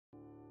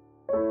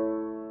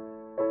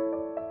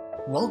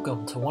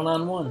Welcome to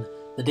One-on-One,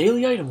 the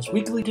Daily Items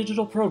weekly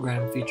digital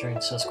program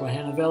featuring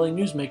Susquehanna Valley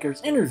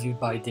newsmakers interviewed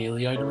by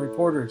Daily Item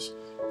reporters.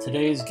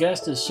 Today's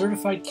guest is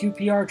certified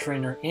QPR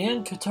trainer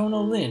Anne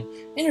Katona-Linn,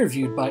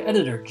 interviewed by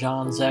editor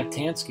John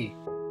Zaktansky.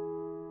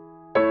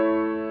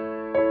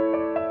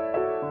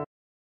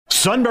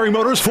 Sunbury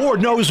Motors Ford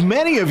knows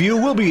many of you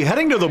will be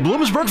heading to the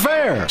Bloomsburg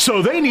Fair,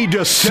 so they need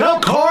to sell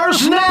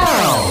cars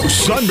now.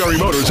 Sunbury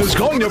Motors is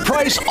going to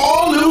price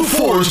all new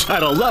Fords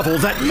at a level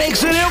that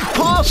makes it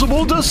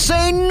impossible to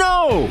say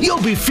no.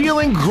 You'll be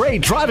feeling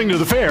great driving to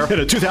the fair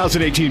in a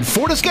 2018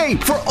 Ford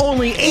Escape for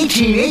only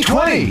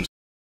 $18,820.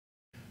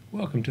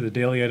 Welcome to the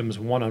Daily Items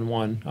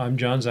One-on-One. I'm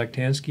John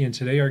Zaktansky, and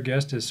today our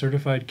guest is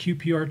certified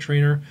QPR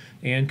trainer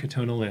Anne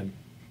Katona-Linn.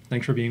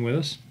 Thanks for being with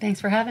us.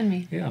 Thanks for having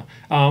me. Yeah.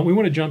 We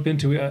want to jump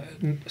into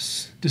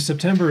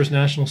September is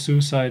National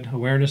Suicide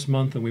Awareness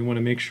Month, and we want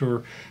to make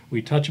sure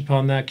we touch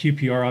upon that.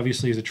 QPR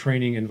obviously is a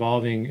training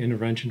involving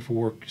intervention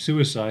for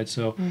suicide,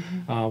 so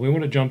we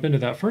want to jump into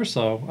that first,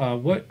 though.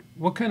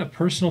 What kind of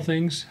personal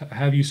things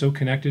have you so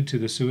connected to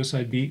the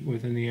suicide beat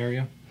within the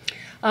area?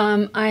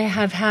 I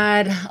have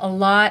had a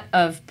lot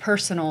of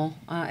personal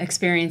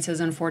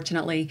experiences,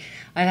 unfortunately.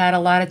 I've had a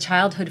lot of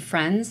childhood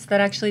friends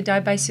that actually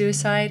died by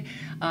suicide.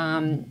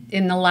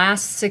 In the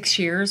last 6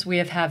 years, we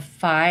have had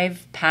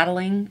 5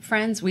 paddling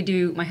friends.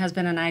 My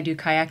husband and I do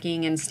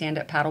kayaking and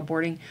stand-up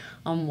paddleboarding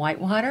on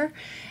whitewater.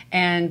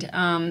 And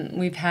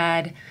we've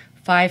had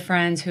 5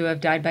 friends who have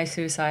died by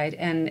suicide.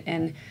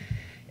 And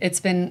it's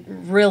been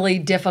really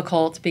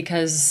difficult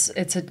because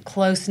it's a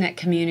close-knit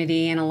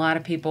community and a lot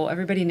of people,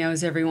 everybody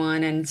knows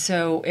everyone, and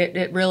so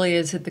it really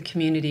is hit the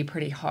community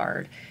pretty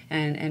hard,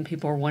 and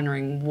people are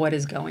wondering what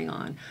is going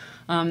on.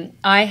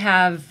 I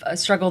have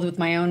struggled with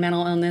my own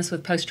mental illness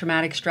with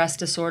post-traumatic stress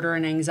disorder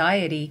and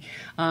anxiety,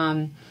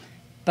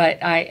 but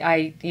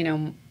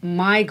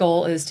my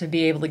goal is to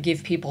be able to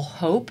give people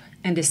hope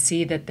and to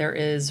see that there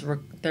is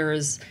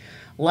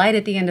light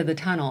at the end of the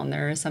tunnel and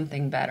there is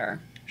something better.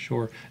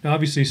 Sure. Now,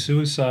 obviously,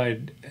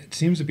 suicide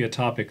seems to be a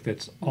topic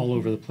that's all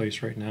over the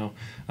place right now,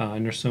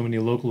 and there's so many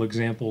local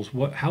examples.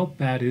 How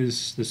bad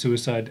is the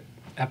suicide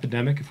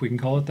epidemic, if we can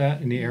call it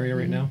that, in the area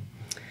right now?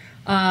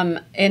 In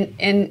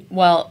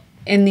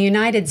the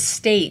United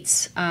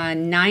States,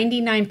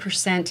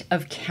 99%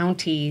 of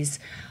counties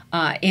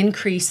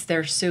increased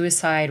their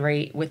suicide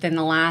rate within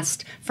the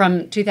last,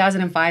 from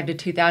 2005 to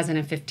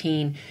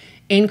 2015,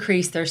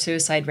 increased their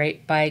suicide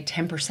rate by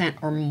 10%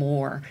 or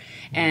more.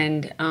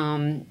 And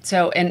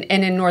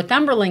in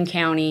Northumberland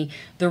County,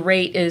 the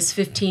rate is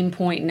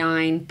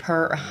 15.9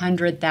 per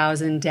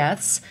 100,000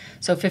 deaths.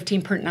 So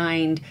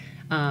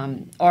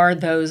 15.9 are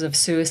those of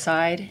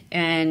suicide.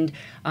 And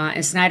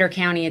in Snyder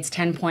County, it's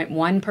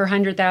 10.1 per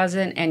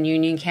 100,000, and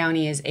Union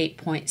County is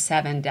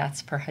 8.7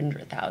 deaths per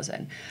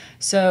 100,000.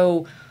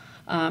 So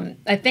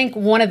I think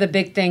one of the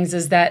big things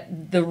is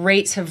that the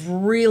rates have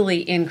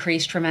really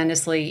increased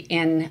tremendously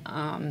in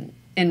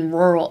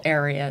rural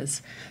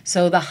areas.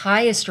 So the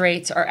highest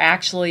rates are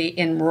actually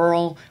in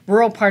rural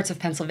parts of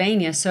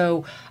Pennsylvania.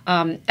 So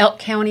Elk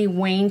County,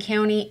 Wayne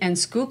County, and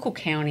Schuylkill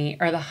County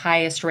are the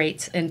highest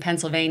rates in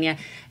Pennsylvania,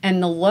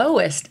 and the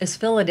lowest is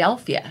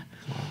Philadelphia,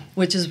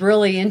 which is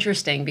really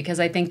interesting because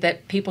I think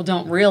that people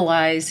don't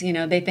realize,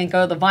 they think,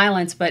 the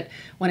violence, but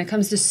when it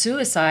comes to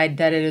suicide,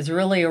 that it is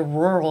really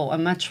a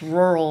much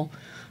more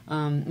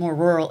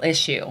rural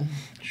issue.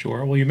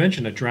 Sure. Well, you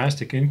mentioned a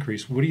drastic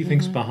increase. What do you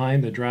think's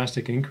behind the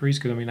drastic increase?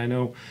 Because I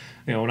know,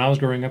 when I was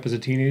growing up as a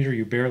teenager,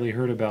 you barely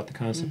heard about the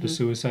concept of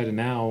suicide, and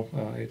now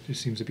it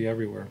just seems to be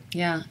everywhere.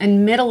 Yeah,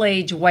 and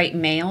middle-aged white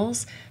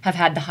males have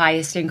had the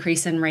highest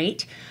increase in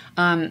rate.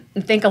 I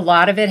think a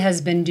lot of it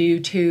has been due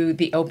to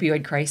the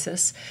opioid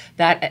crisis.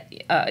 That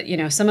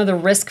some of the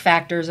risk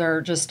factors are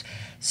just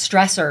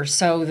stressors.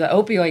 So the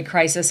opioid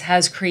crisis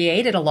has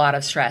created a lot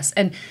of stress.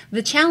 And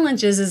the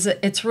challenge is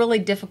it's really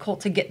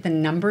difficult to get the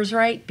numbers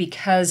right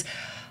because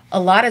a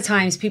lot of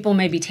times people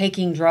may be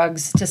taking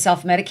drugs to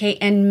self-medicate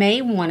and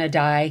may want to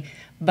die,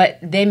 but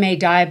they may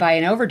die by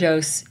an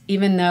overdose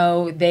even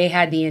though they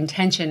had the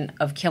intention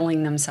of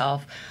killing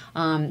themselves.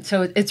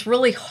 So it's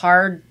really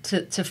hard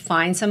to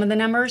find some of the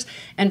numbers.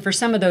 And for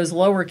some of those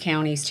lower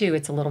counties, too,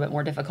 it's a little bit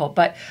more difficult.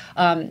 But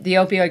the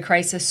opioid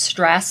crisis,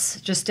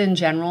 stress, just in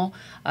general,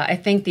 I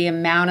think the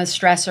amount of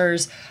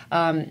stressors,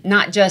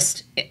 not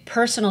just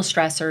personal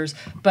stressors,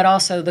 but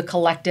also the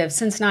collective.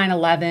 Since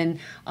 9/11,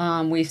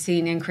 we've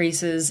seen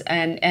increases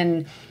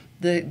and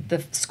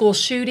the school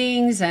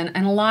shootings and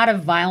a lot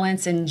of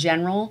violence in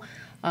general.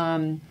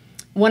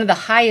 One of the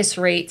highest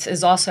rates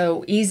is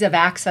also ease of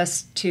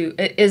access to,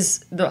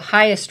 is the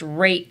highest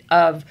rate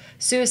of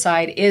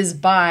suicide is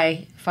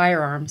by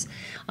firearms.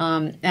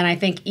 And I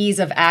think ease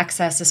of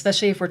access,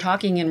 especially if we're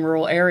talking in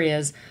rural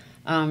areas,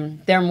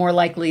 they're more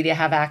likely to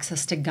have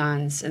access to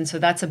guns. And so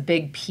that's a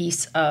big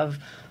piece of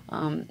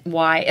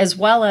why, as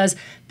well as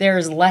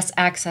there's less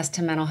access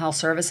to mental health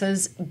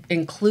services,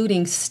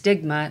 including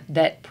stigma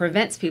that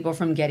prevents people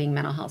from getting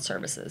mental health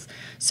services.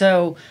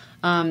 So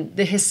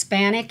The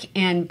Hispanic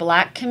and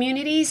Black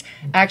communities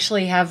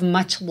actually have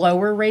much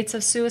lower rates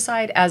of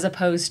suicide as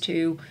opposed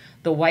to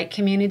the white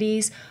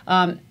communities.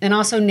 And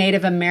also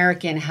Native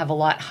American have a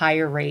lot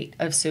higher rate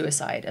of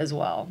suicide as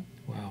well.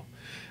 Wow.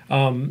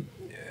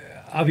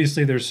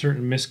 Obviously, there's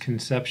certain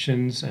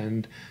misconceptions,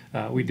 and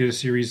we did a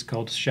series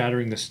called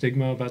Shattering the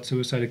Stigma about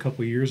suicide a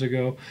couple of years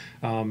ago.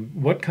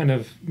 What kind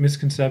of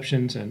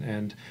misconceptions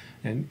and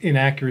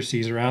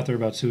inaccuracies are out there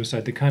about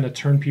suicide that kind of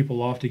turn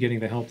people off to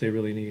getting the help they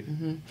really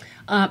need?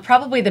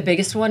 Probably the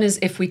biggest one is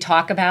if we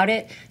talk about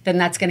it, then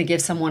that's going to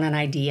give someone an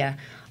idea.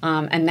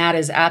 And that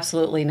is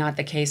absolutely not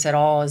the case at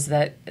all, is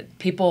that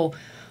people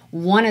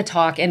want to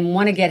talk and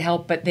want to get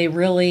help, but they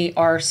really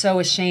are so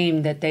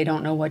ashamed that they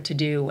don't know what to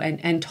do.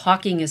 And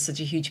talking is such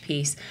a huge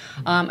piece.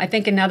 I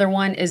think another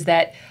one is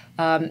that,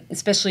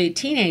 especially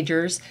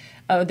teenagers,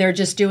 they're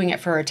just doing it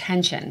for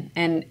attention.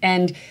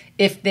 And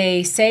if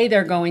they say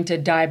they're going to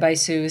die by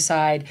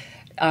suicide,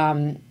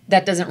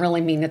 that doesn't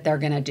really mean that they're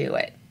going to do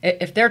it.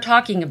 If they're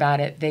talking about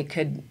it, they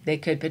could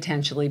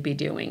potentially be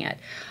doing it.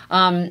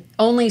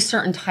 Only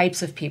certain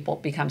types of people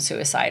become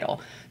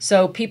suicidal.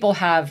 So people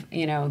have,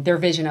 their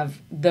vision of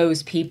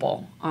those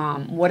people,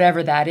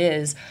 whatever that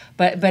is.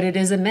 But it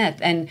is a myth,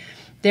 and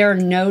there are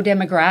no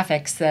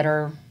demographics that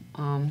are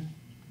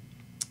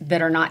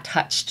not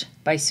touched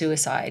by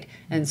suicide,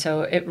 and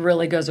so it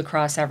really goes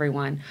across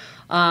everyone.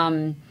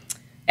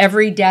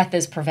 Every death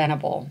is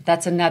preventable.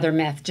 That's another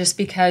myth. Just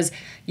because,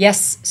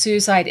 yes,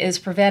 suicide is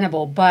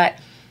preventable, but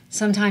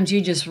sometimes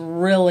you just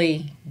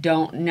really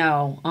don't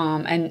know.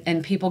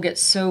 And people get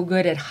so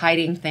good at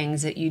hiding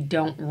things that you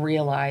don't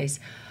realize.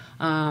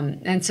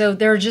 And so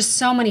there are just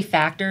so many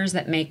factors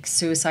that make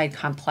suicide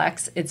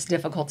complex. It's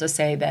difficult to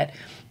say that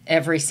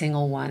every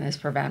single one is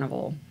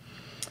preventable.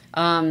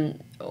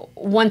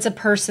 Once a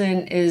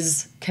person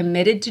is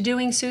committed to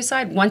doing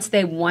suicide, once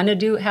they want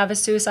to have a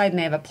suicide and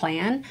they have a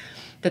plan,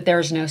 that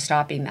there's no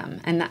stopping them.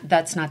 And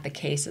that's not the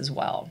case as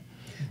well.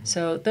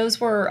 So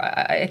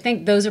I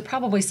think those are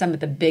probably some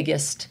of the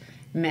biggest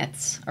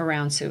myths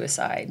around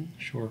suicide.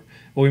 Sure.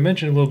 Well, we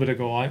mentioned a little bit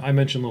ago, I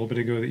mentioned a little bit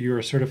ago that you're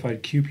a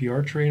certified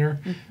QPR trainer.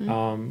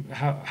 Mm-hmm.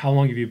 How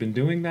long have you been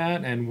doing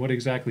that, and what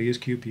exactly is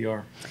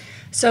QPR?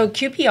 So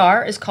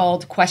QPR is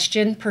called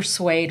Question,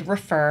 Persuade,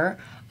 Refer.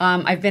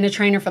 I've been a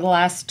trainer for the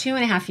last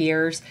 2.5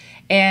 years,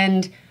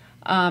 and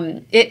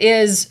it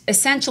is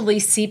essentially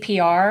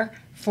CPR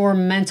for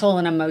mental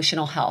and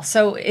emotional health.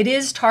 So it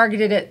is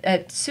targeted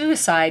at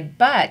suicide,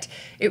 but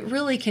it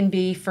really can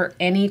be for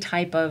any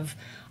type of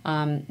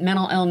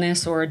mental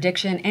illness or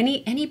addiction,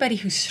 anybody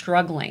who's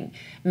struggling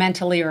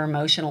mentally or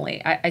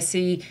emotionally. I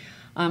see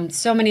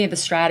so many of the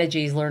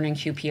strategies learning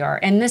QPR,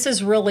 and this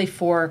is really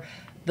for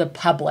the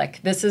public.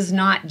 This is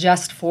not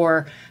just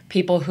for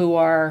people who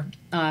are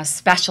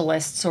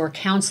specialists or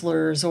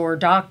counselors or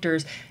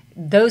doctors.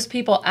 Those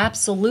people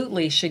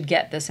absolutely should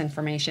get this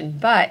information,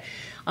 but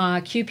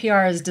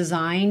QPR is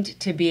designed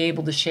to be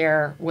able to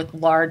share with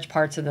large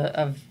parts of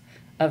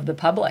the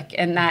public,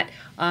 and that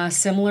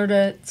similar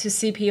to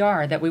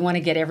CPR, that we want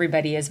to get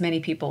everybody, as many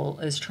people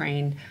as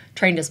trained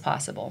as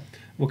possible.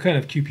 What kind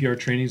of QPR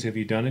trainings have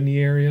you done in the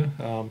area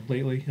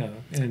lately,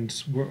 and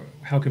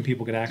how can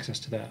people get access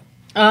to that?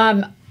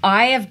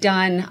 I have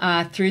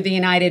done through the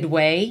United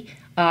Way.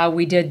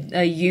 We did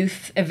a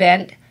youth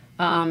event.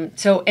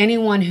 So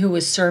anyone who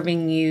was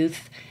serving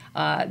youth,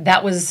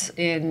 that was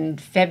in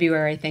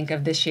February, I think,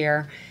 of this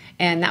year,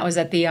 and that was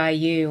at the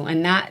IU.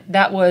 And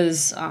that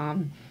was,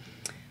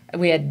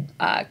 we had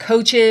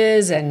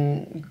coaches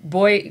and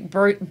Boy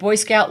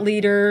Scout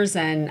leaders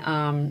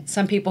and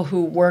some people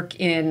who work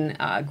in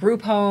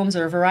group homes,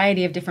 or a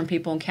variety of different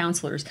people, and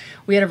counselors.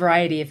 We had a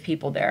variety of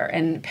people there,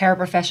 and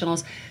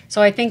paraprofessionals.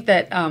 So I think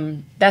that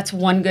that's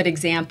one good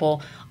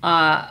example.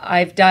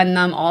 I've done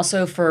them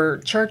also for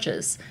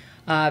churches.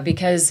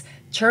 Because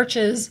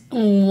churches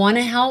want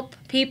to help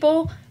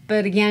people,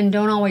 but again,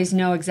 don't always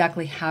know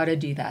exactly how to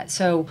do that.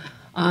 So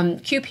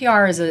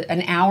QPR is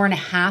an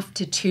 1.5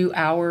 to 2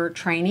 hour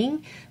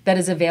training that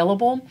is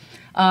available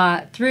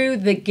through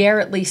the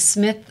Garrett Lee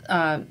Smith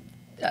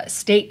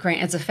state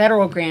grant. It's a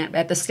federal grant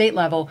at the state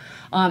level,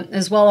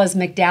 as well as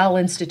McDowell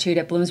Institute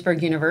at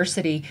Bloomsburg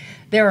University.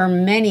 There are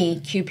many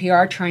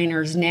QPR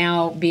trainers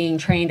now being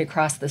trained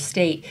across the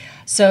state.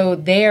 So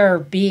they're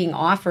being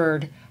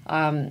offered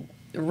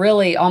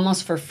really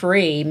almost for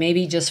free,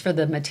 maybe just for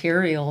the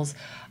materials,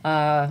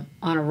 on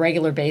a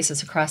regular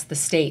basis across the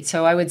state.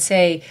 So I would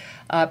say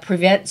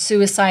Prevent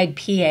Suicide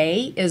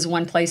PA is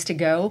one place to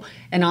go,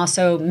 and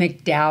also the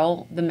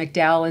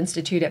McDowell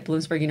Institute at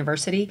Bloomsburg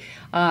University,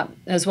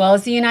 as well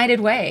as the United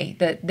Way.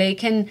 That they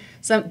can.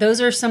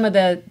 Those are some of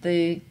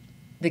the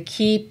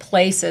key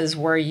places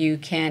where you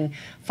can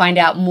find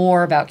out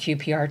more about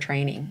QPR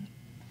training.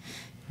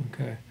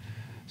 Okay,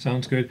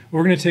 sounds good.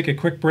 We're going to take a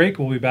quick break.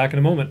 We'll be back in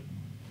a moment.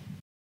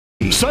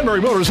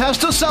 Sunbury Motors has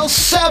to sell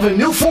 7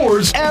 new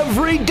Fords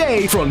every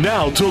day from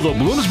now till the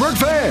Bloomsburg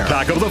Fair.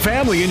 Pack up the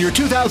family in your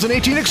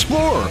 2018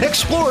 Explorer.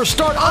 Explorers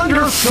start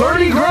under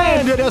 30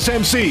 grand at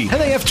SMC,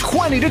 and they have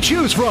 20 to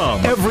choose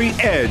from. Every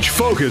Edge,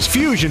 Focus,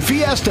 Fusion,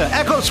 Fiesta,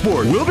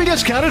 EcoSport will be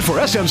discounted for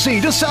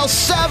SMC to sell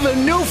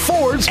 7 new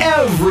Fords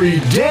every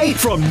day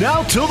from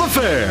now till the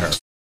fair.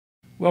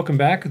 Welcome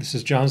back. This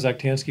is John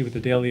Zaktansky with the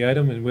Daily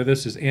Item, and with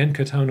us is Anne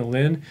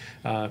Katona-Linn,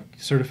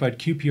 certified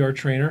QPR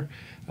trainer.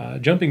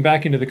 Jumping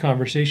back into the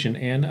conversation,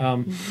 Anne,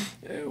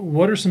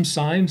 what are some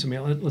signs? I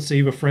mean, let's say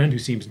you have a friend who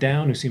seems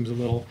down, who seems a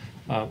little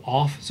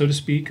off, so to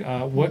speak.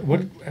 At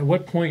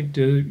what point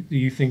do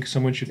you think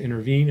someone should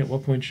intervene? At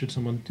what point should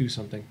someone do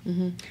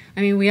something? I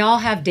mean, we all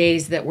have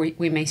days that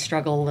we may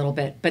struggle a little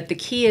bit, but the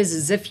key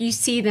is if you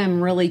see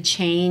them really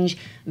change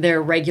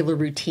their regular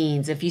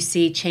routines, if you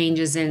see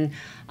changes in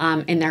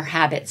their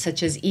habits,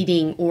 such as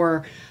eating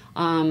or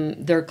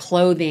their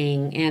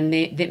clothing, and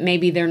that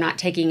maybe they're not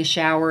taking a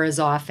shower as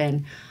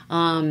often.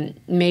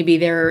 Maybe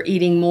they're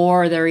eating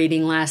more, they're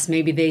eating less.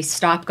 Maybe they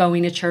stop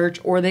going to church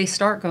or they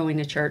start going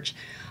to church.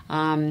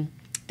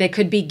 They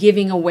could be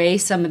giving away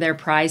some of their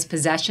prized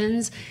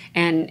possessions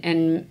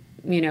and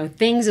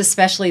things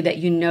especially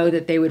that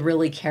that they would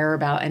really care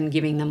about and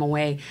giving them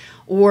away,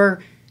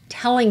 or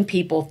telling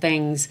people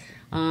things,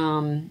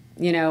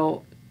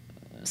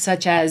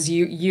 such as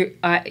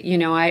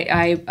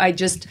I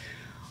just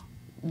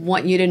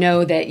want you to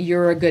know that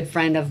you're a good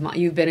friend of mine.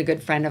 You've been a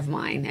good friend of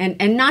mine.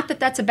 And not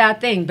that that's a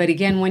bad thing, but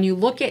again, when you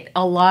look at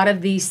a lot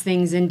of these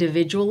things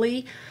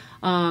individually,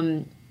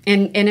 again,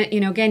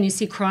 you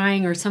see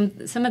crying or some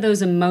of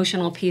those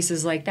emotional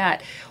pieces like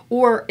that,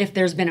 or if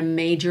there's been a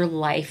major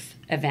life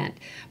event.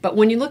 But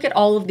when you look at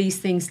all of these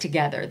things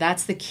together,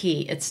 that's the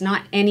key. It's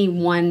not any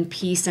one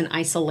piece in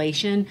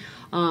isolation.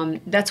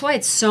 That's why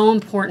it's so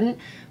important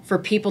for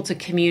people to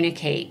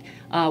communicate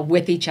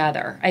with each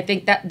other. I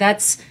think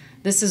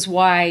this is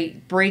why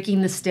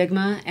breaking the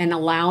stigma and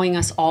allowing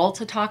us all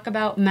to talk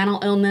about mental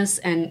illness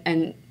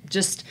and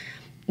just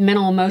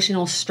mental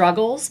emotional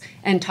struggles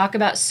and talk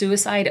about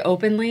suicide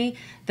openly,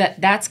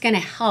 that's going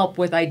to help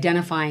with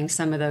identifying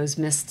some of those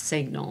missed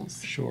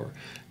signals. Sure.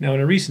 Now,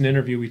 in a recent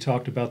interview, we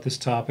talked about this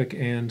topic,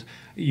 and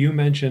you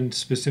mentioned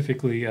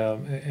specifically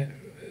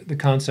the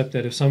concept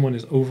that if someone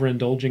is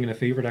overindulging in a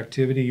favorite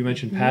activity, you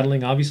mentioned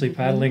paddling. Obviously,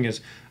 paddling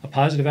is a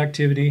positive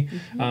activity,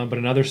 but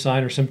another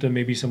sign or symptom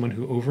may be someone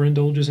who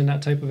overindulges in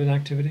that type of an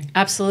activity.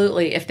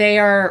 Absolutely. If they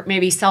are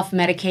maybe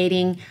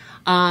self-medicating,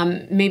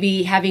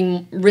 maybe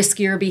having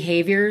riskier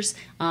behaviors,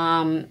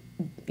 and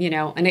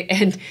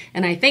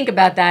I think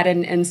about that,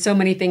 and so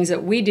many things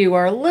that we do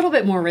are a little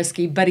bit more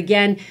risky. But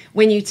again,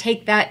 when you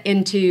take that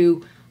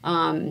into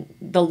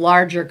the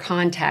larger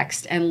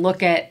context and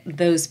look at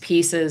those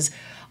pieces,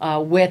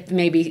 with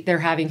maybe they're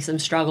having some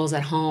struggles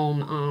at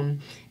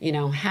home,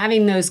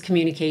 having those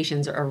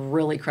communications are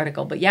really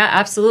critical. But yeah,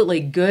 absolutely,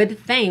 good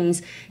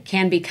things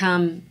can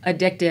become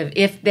addictive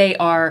if they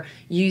are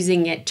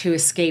using it to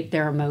escape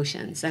their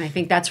emotions. And I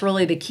think that's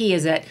really the key,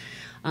 is that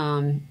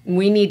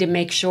we need to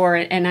make sure,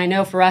 and I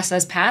know for us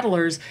as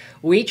paddlers,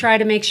 we try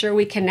to make sure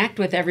we connect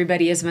with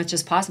everybody as much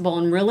as possible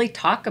and really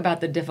talk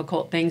about the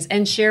difficult things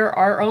and share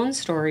our own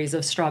stories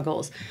of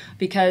struggles,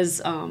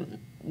 because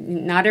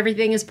not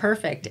everything is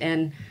perfect,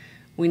 and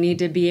we need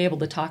to be able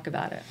to talk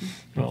about it.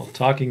 Well,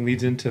 talking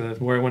leads into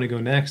where I want to go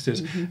next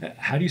is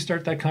how do you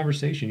start that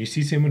conversation? You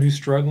see someone who's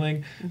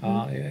struggling.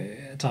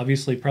 It's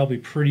obviously probably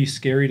pretty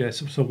scary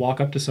to walk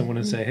up to someone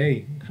and say,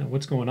 hey,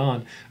 what's going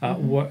on?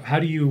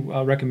 How do you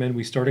recommend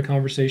we start a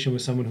conversation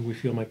with someone who we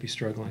feel might be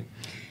struggling?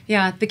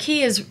 Yeah, the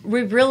key is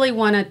we really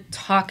want to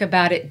talk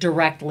about it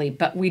directly,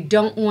 but we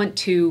don't want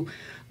to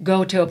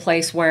go to a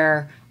place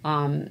where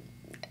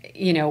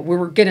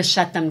we're going to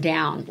shut them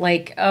down.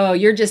 Like, oh,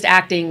 you're just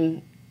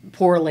acting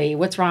poorly.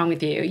 What's wrong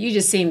with you? You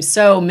just seem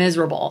so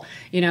miserable.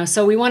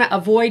 So we want to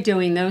avoid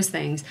doing those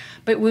things.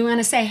 But we want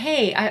to say,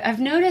 hey, I've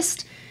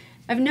noticed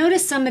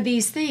some of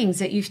these things,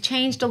 that you've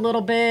changed a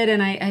little bit,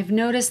 and I've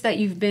noticed that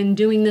you've been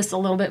doing this a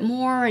little bit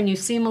more, and you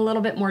seem a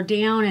little bit more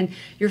down, and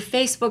your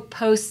Facebook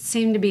posts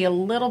seem to be a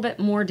little bit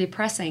more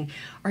depressing.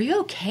 Are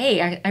you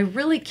okay? I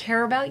really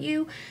care about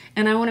you,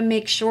 and I want to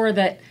make sure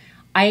that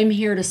I am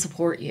here to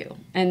support you,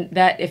 and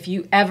that if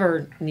you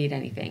ever need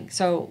anything.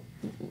 So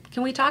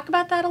can we talk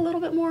about that a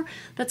little bit more?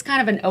 That's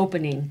kind of an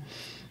opening,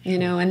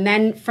 and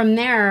then from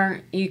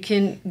there you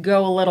can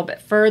go a little bit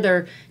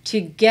further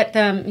to get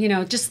them,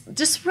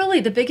 just really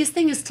the biggest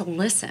thing is to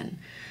listen.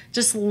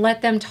 Just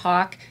let them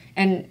talk,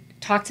 and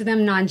talk to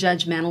them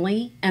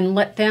non-judgmentally, and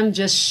let them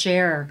just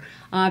share.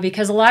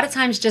 Because a lot of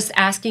times just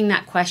asking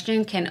that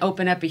question can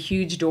open up a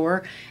huge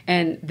door,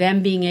 and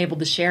them being able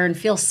to share and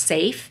feel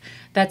safe.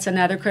 That's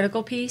another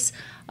critical piece.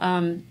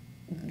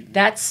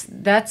 That's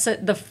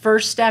the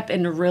first step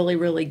into really,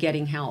 really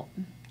getting help.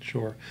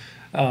 Sure.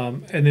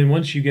 And then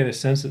once you get a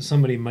sense that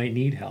somebody might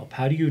need help,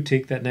 how do you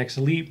take that next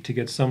leap to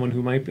get someone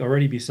who might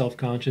already be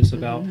self-conscious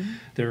about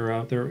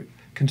their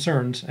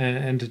concerns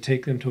and to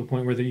take them to a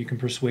point where you can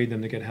persuade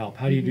them to get help?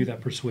 How do you do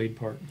that persuade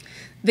part?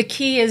 The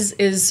key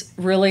is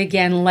really,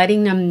 again,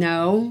 letting them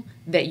know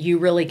that you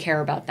really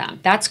care about them.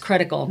 That's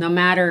critical, no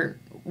matter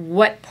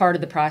what part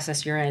of the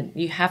process you're in.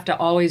 You have to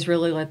always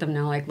really let them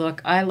know, like,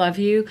 look, I love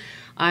you,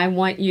 I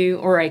want you,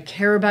 or I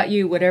care about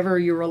you, whatever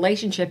your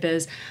relationship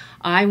is.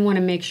 I want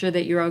to make sure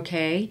that you're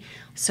okay.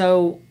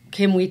 So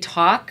can we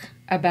talk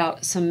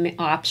about some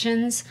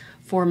options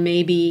for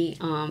maybe,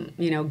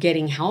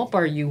 getting help?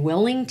 Are you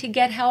willing to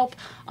get help?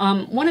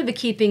 One of the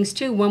key things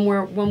too, when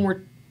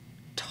we're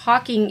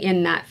talking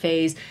in that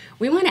phase,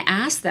 we want to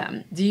ask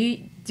them,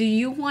 do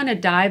you want to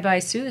die by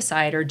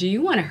suicide, or do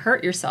you want to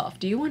hurt yourself?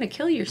 Do you want to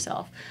kill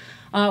yourself?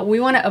 We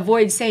want to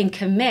avoid saying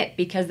commit,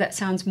 because that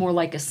sounds more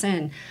like a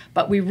sin,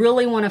 but we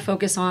really want to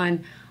focus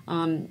on,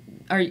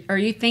 are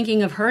you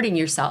thinking of hurting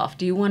yourself?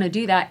 Do you want to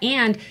do that?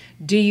 And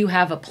do you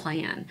have a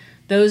plan?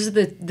 Those are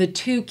the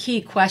two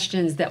key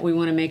questions that we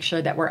want to make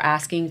sure that we're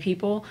asking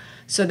people,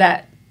 so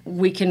that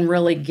we can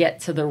really get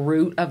to the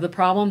root of the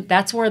problem.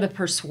 That's where the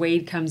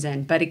persuade comes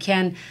in. But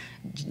again,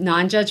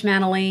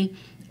 non-judgmentally,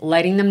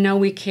 letting them know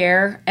we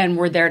care and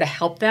we're there to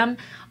help them,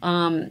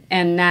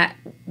 and that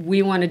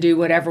we want to do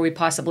whatever we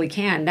possibly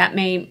can. That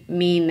may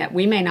mean that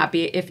we may not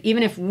be,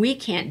 even if we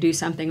can't do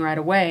something right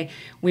away,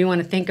 we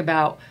want to think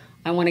about,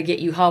 I want to get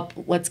you help,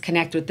 let's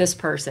connect with this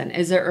person.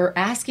 Or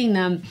asking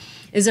them,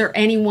 is there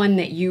anyone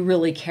that you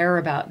really care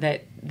about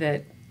that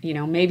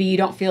maybe you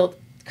don't feel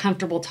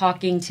comfortable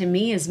talking to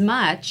me as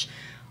much?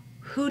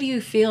 Who do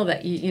you feel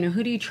that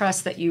who do you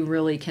trust that you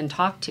really can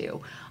talk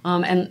to?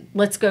 And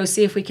let's go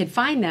see if we could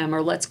find them,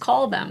 or let's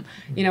call them.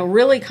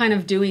 Really kind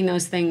of doing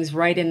those things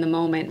right in the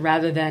moment,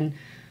 rather than,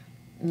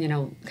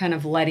 kind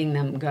of letting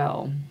them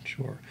go.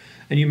 Sure.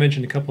 And you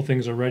mentioned a couple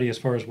things already as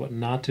far as what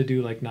not to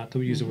do, like not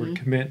to use the word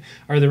commit.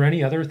 Are there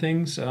any other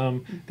things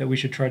that we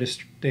should try to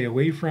stay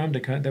away from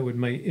that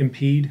might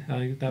impede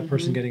that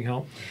person getting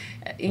help?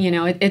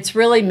 It's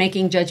really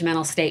making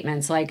judgmental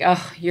statements like,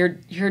 oh,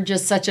 you're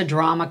just such a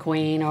drama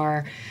queen,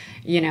 or,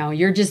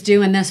 you're just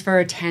doing this for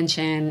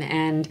attention.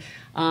 And,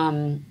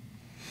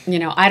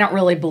 I don't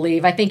really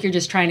believe, I think you're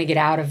just trying to get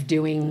out of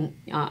doing,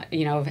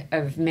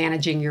 of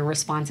managing your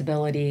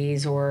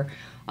responsibilities, or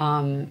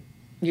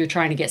you're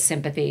trying to get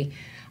sympathy.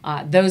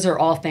 Those are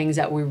all things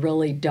that we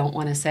really don't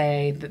want to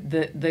say.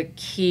 The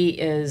key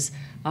is,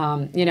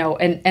 and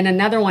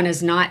another one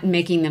is not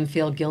making them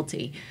feel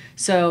guilty.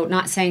 So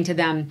not saying to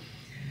them,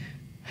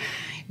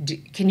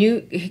 can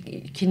you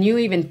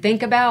even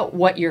think about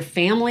what your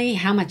family,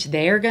 how much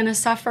they're going to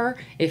suffer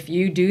if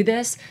you do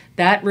this?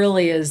 That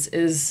really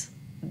is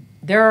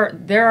they're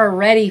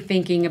already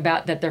thinking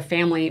about that their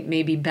family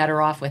may be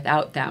better off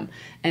without them.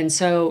 And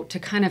so to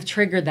kind of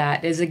trigger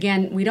that is,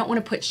 again, we don't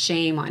want to put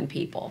shame on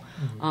people.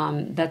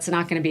 That's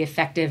not going to be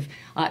effective.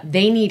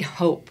 They need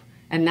hope.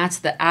 And that's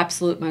the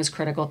absolute most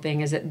critical thing,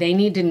 is that they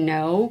need to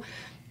know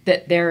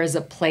that there is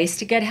a place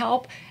to get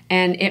help.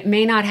 And it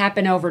may not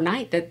happen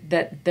overnight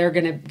that they're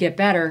going to get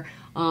better,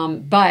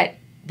 but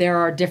there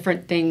are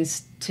different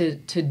things to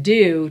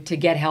do to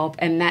get help,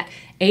 and that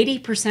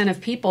 80% of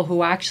people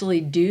who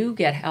actually do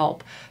get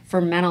help for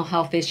mental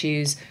health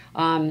issues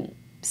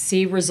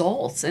see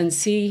results and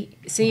see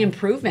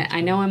improvement.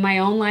 I know in my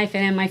own life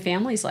and in my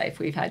family's life,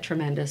 we've had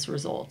tremendous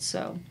results.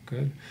 So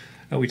good.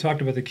 We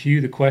talked about the Q,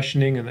 the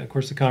questioning, and of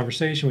course the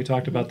conversation. We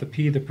talked about the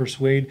P, the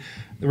persuade,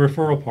 the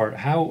referral part.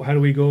 How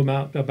do we go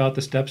about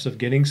the steps of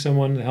getting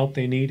someone the help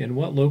they need, and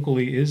what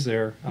locally is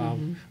there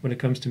when it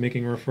comes to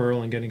making a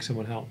referral and getting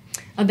someone help?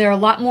 There are a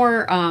lot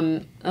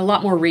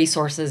more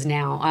resources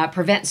now.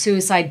 Prevent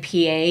Suicide PA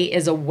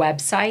is a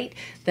website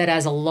that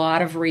has a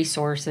lot of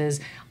resources,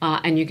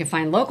 and you can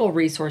find local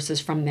resources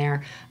from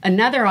there.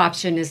 Another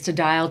option is to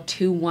dial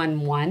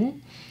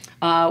 211.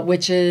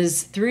 Which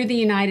is through the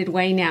United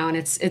Way now, and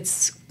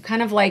it's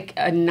kind of like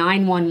a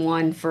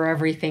 911 for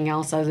everything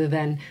else other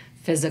than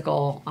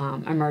physical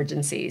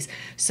emergencies,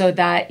 so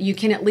that you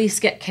can at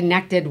least get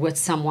connected with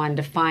someone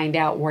to find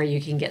out where you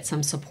can get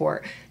some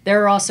support.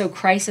 There are also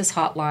crisis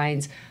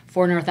hotlines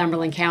for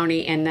Northumberland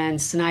County, and then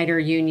Snyder,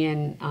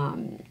 Union,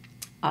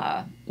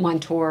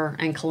 Montour,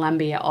 and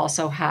Columbia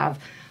also have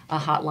a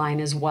hotline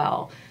as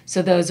well.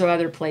 So those are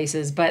other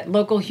places. But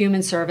local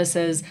human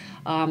services,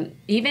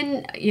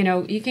 even,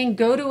 you can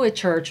go to a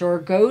church or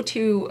go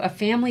to a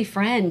family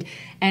friend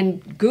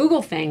and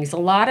Google things. A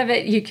lot of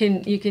it you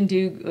can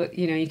do,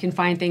 you can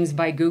find things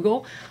by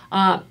Google.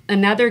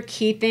 Another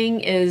key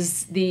thing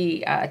is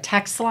the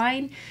text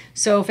line.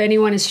 So if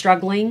anyone is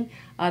struggling,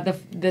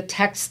 the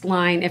text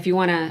line, if you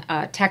want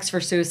to text for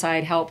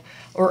suicide help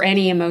or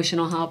any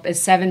emotional help, is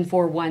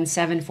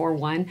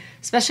 741-741,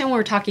 especially when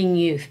we're talking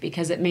youth,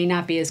 because it may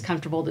not be as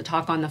comfortable to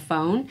talk on the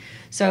phone.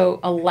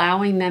 So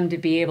allowing them to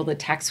be able to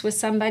text with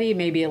somebody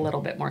may be a little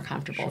bit more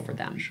comfortable for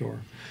them.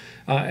 Sure.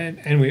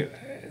 And we,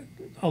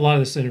 a lot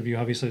of this interview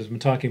obviously has been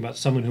talking about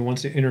someone who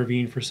wants to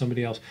intervene for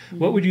somebody else.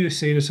 What would you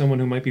say to someone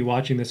who might be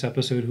watching this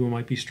episode who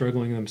might be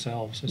struggling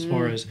themselves, as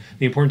far as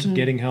the importance of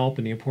getting help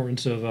and the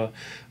importance of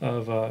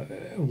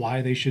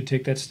why they should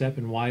take that step,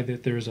 and why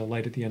that there's a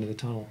light at the end of the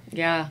tunnel?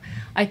 Yeah,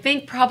 I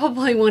think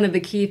probably one of the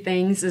key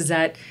things is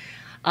that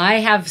I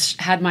have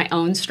had my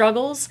own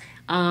struggles,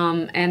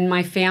 And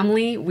my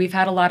family, we've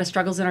had a lot of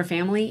struggles in our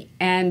family,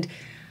 and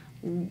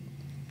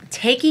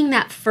taking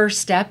that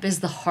first step is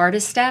the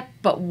hardest step.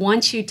 But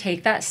once you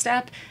take that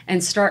step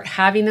and start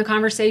having the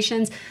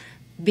conversations,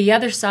 the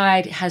other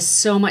side has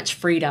so much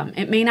freedom.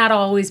 It may not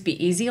always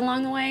be easy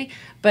along the way,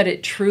 but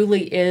it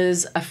truly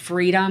is a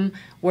freedom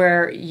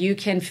where you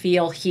can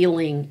feel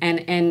healing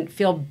and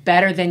feel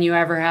better than you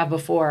ever have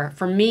before.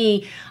 For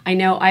me, I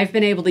know I've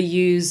been able to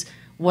use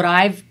what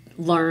I've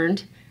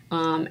learned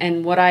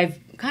and what I've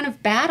kind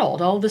of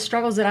battled, all the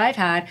struggles that I've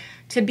had,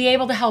 to be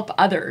able to help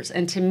others.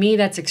 And to me,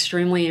 that's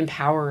extremely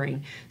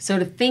empowering. So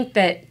to think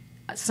that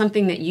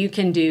something that you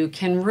can do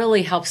can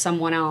really help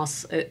someone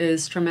else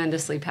is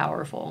tremendously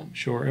powerful.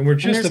 Sure, and we're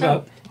just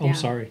about, I'm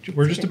sorry,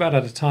 we're just about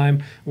out of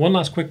time. One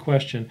last quick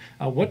question.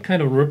 What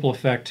kind of ripple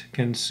effect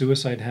can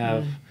suicide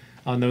have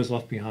on those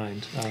left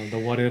behind? The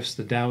what ifs,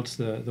 the doubts,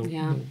 the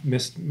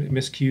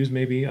miscues,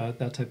 maybe,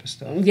 that type of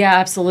stuff. Yeah,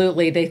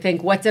 absolutely. They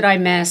think, what did I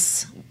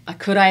miss?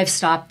 Could I have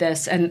stopped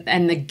this?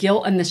 And the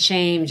guilt and the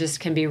shame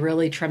just can be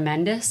really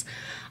tremendous.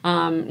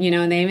 And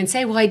they even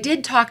say, well, I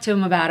did talk to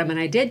him about him, and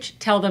I did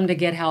tell them to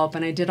get help,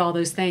 and I did all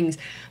those things.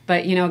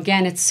 But,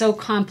 again, it's so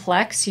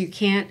complex. You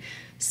can't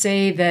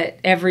say that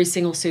every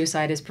single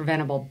suicide is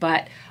preventable.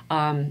 But,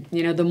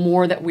 the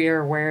more that we are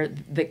aware,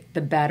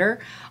 the better.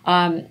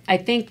 I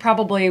think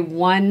probably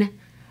one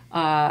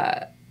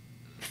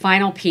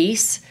final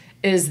piece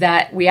is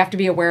that we have to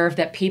be aware of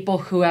that people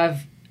who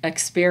have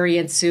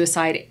experienced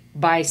suicide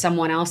by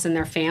someone else in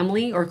their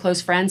family or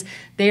close friends,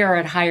 they are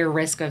at higher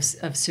risk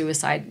of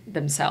suicide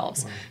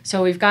themselves. Wow.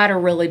 So we've got to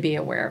really be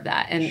aware of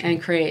that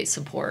and create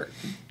support.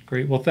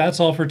 Great. Well, that's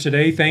all for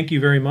today. Thank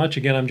you very much.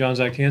 Again, I'm John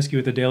Zaktansky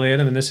with the Daily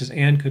Item, and this is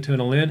Anne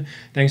Katona-Linn.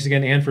 Thanks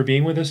again, Anne, for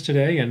being with us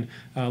today, and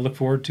look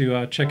forward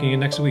to checking in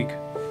next week.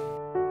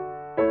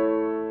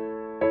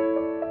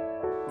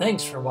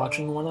 Thanks for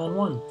watching One on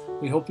One.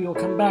 We hope you'll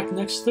come back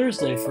next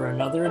Thursday for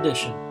another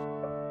edition.